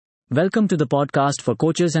Welcome to the podcast for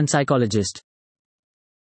coaches and psychologists.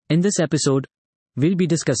 In this episode, we'll be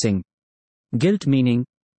discussing guilt, meaning,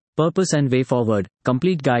 purpose and way forward,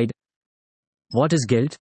 complete guide. What is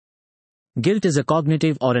guilt? Guilt is a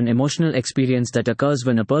cognitive or an emotional experience that occurs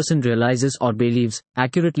when a person realizes or believes,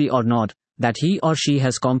 accurately or not, that he or she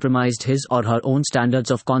has compromised his or her own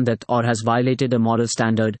standards of conduct or has violated a moral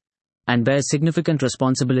standard, and bears significant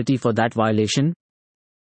responsibility for that violation.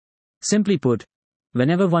 Simply put,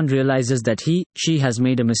 whenever one realizes that she has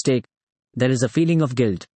made a mistake, there is a feeling of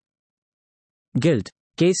guilt. Guilt.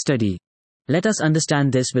 Case study. Let us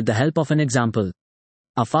understand this with the help of an example.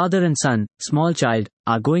 A father and son, small child,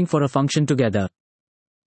 are going for a function together.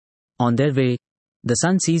 On their way, the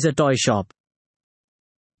son sees a toy shop.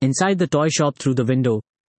 Inside the toy shop through the window,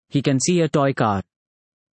 he can see a toy car.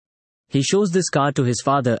 He shows this car to his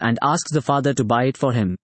father and asks the father to buy it for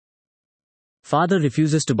him. Father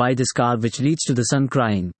refuses to buy this car, which leads to the son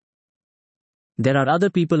crying. There are other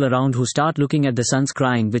people around who start looking at the son's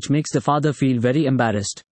crying, which makes the father feel very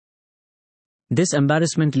embarrassed. This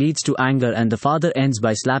embarrassment leads to anger and the father ends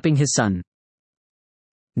by slapping his son.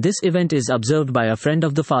 This event is observed by a friend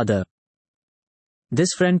of the father. This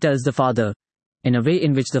friend tells the father, in a way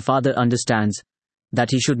in which the father understands,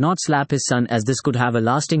 that he should not slap his son as this could have a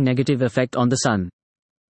lasting negative effect on the son.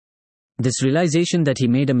 This realization that he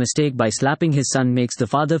made a mistake by slapping his son makes the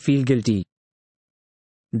father feel guilty.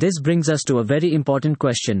 This brings us to a very important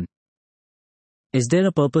question. Is there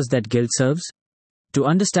a purpose that guilt serves? To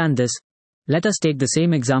understand this, let us take the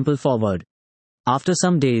same example forward. After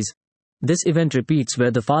some days, this event repeats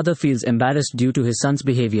where the father feels embarrassed due to his son's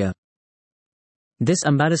behavior. This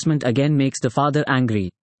embarrassment again makes the father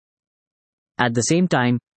angry. At the same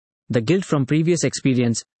time, the guilt from previous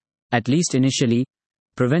experience, at least initially,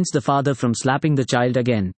 prevents the father from slapping the child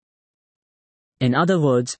again. In other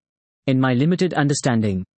words, in my limited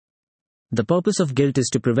understanding, the purpose of guilt is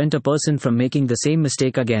to prevent a person from making the same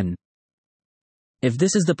mistake again. If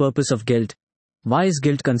this is the purpose of guilt, why is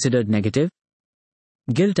guilt considered negative?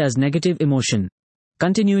 Guilt as negative emotion.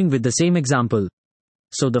 Continuing with the same example.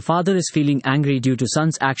 So the father is feeling angry due to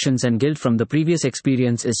son's actions and guilt from the previous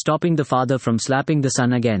experience is stopping the father from slapping the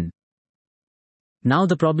son again. Now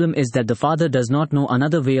the problem is that the father does not know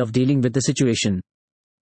another way of dealing with the situation.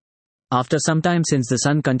 After some time, since the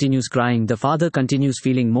son continues crying, the father continues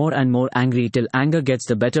feeling more and more angry till anger gets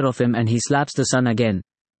the better of him and he slaps the son again.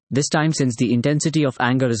 This time, since the intensity of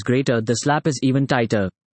anger is greater, the slap is even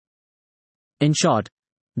tighter. In short,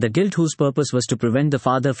 the guilt whose purpose was to prevent the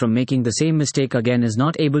father from making the same mistake again is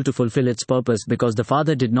not able to fulfill its purpose because the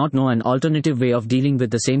father did not know an alternative way of dealing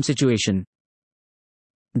with the same situation.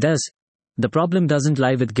 Thus, the problem doesn't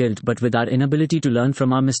lie with guilt but with our inability to learn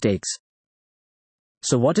from our mistakes.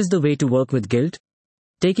 So what is the way to work with guilt?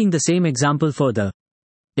 Taking the same example further.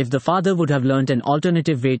 If the father would have learnt an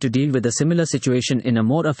alternative way to deal with a similar situation in a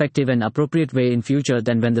more effective and appropriate way in future,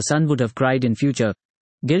 then when the son would have cried in future,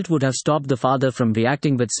 guilt would have stopped the father from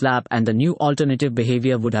reacting with slap and the new alternative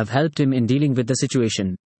behavior would have helped him in dealing with the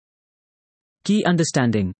situation. Key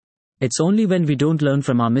understanding. It's only when we don't learn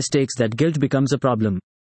from our mistakes that guilt becomes a problem.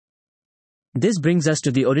 This brings us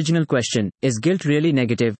to the original question, is guilt really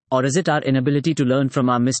negative, or is it our inability to learn from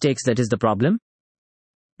our mistakes that is the problem?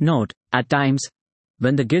 Note, at times,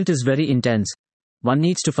 when the guilt is very intense, one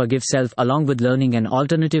needs to forgive self along with learning an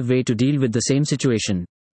alternative way to deal with the same situation.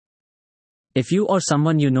 If you or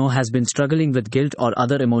someone you know has been struggling with guilt or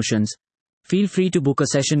other emotions, feel free to book a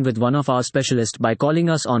session with one of our specialists by calling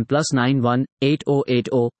us on +91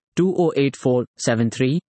 8080 2084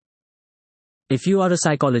 73. If you are a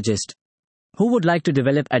psychologist who would like to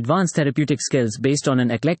develop advanced therapeutic skills based on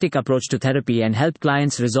an eclectic approach to therapy and help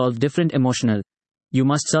clients resolve different emotional, you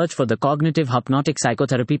must search for the Cognitive Hypnotic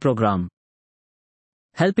Psychotherapy program.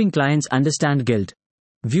 Helping clients understand guilt.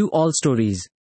 View all stories.